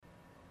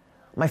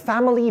My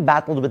family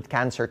battled with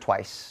cancer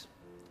twice,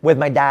 with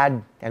my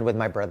dad and with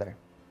my brother.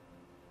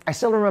 I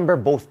still remember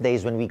both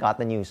days when we got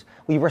the news.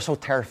 We were so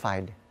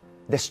terrified,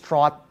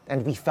 distraught,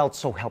 and we felt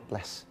so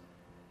helpless.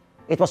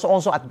 It was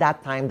also at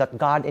that time that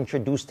God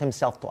introduced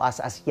himself to us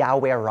as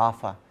Yahweh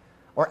Rapha,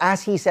 or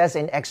as he says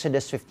in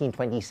Exodus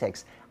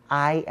 15:26,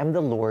 I am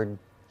the Lord,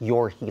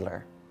 your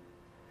healer.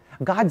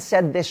 God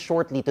said this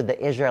shortly to the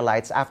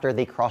Israelites after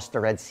they crossed the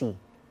Red Sea.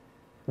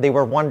 They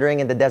were wandering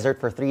in the desert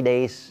for 3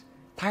 days,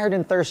 tired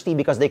and thirsty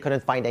because they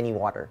couldn't find any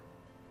water.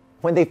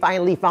 When they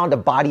finally found a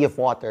body of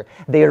water,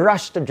 they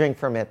rushed to drink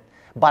from it,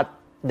 but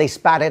they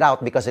spat it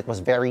out because it was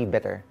very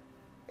bitter.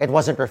 It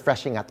wasn't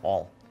refreshing at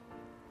all.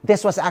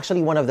 This was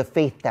actually one of the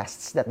faith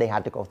tests that they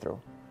had to go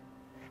through.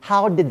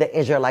 How did the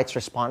Israelites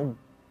respond?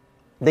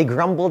 They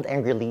grumbled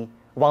angrily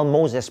while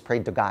Moses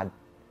prayed to God.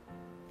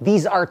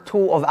 These are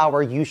two of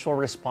our usual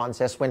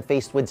responses when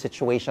faced with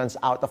situations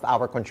out of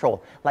our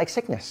control, like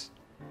sickness.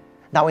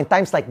 Now, in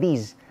times like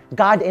these,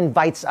 God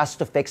invites us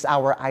to fix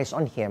our eyes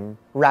on him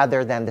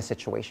rather than the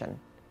situation.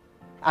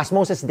 As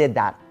Moses did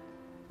that,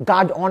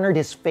 God honored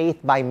his faith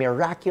by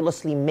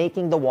miraculously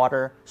making the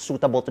water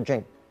suitable to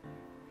drink.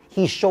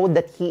 He showed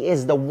that he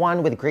is the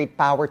one with great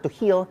power to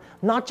heal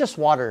not just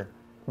water,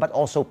 but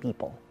also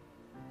people.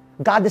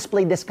 God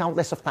displayed this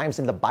countless of times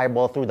in the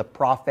Bible through the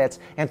prophets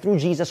and through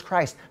Jesus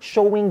Christ,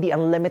 showing the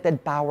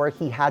unlimited power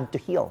he had to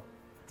heal.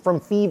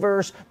 From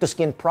fevers to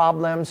skin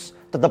problems,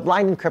 to the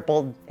blind and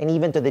crippled, and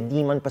even to the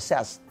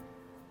demon-possessed.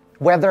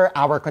 Whether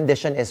our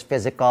condition is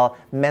physical,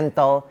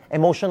 mental,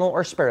 emotional,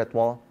 or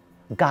spiritual,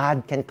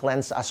 God can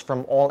cleanse us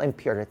from all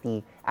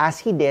impurity as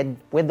he did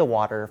with the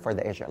water for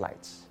the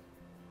Israelites.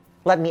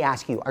 Let me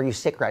ask you, are you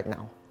sick right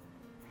now?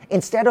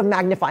 Instead of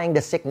magnifying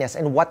the sickness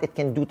and what it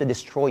can do to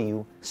destroy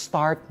you,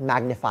 start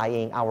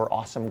magnifying our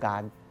awesome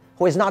God,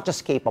 who is not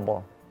just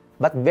capable,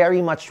 but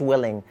very much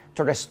willing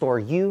to restore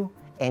you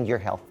and your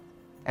health.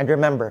 And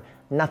remember,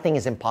 nothing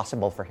is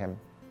impossible for him.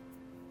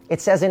 It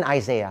says in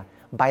Isaiah,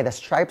 by the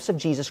stripes of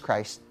Jesus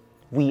Christ,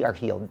 we are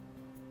healed.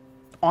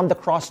 On the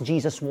cross,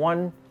 Jesus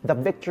won the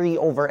victory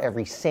over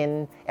every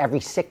sin,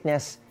 every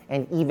sickness,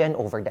 and even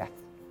over death.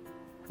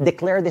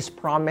 Declare this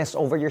promise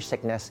over your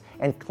sickness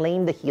and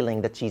claim the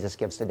healing that Jesus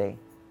gives today.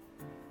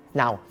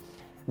 Now,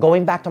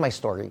 going back to my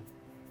story,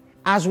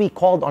 as we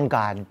called on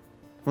God,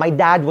 my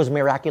dad was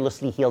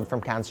miraculously healed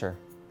from cancer,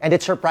 and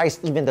it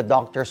surprised even the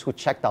doctors who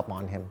checked up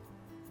on him.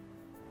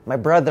 My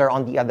brother,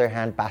 on the other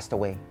hand, passed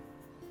away.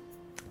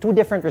 Two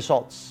different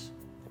results.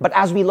 But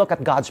as we look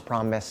at God's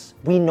promise,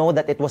 we know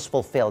that it was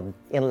fulfilled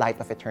in light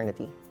of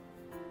eternity.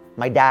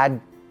 My dad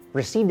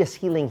received his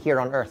healing here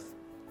on earth,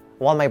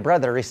 while my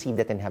brother received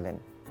it in heaven,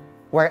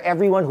 where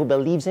everyone who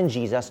believes in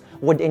Jesus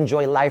would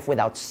enjoy life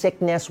without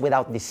sickness,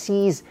 without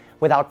disease,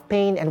 without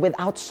pain, and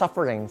without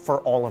suffering for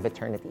all of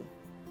eternity.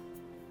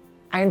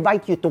 I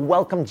invite you to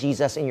welcome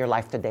Jesus in your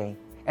life today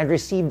and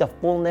receive the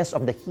fullness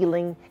of the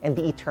healing and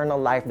the eternal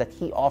life that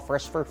he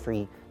offers for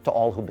free to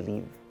all who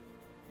believe.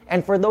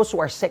 And for those who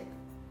are sick,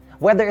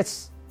 whether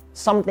it's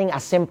something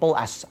as simple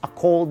as a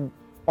cold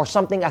or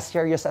something as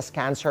serious as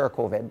cancer or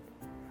COVID,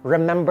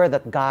 remember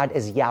that God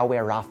is Yahweh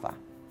Rapha.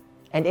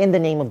 And in the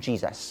name of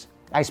Jesus,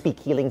 I speak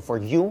healing for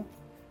you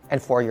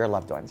and for your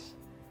loved ones.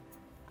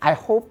 I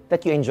hope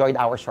that you enjoyed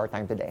our short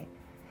time today.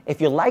 If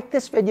you like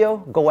this video,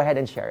 go ahead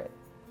and share it.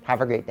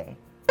 Have a great day.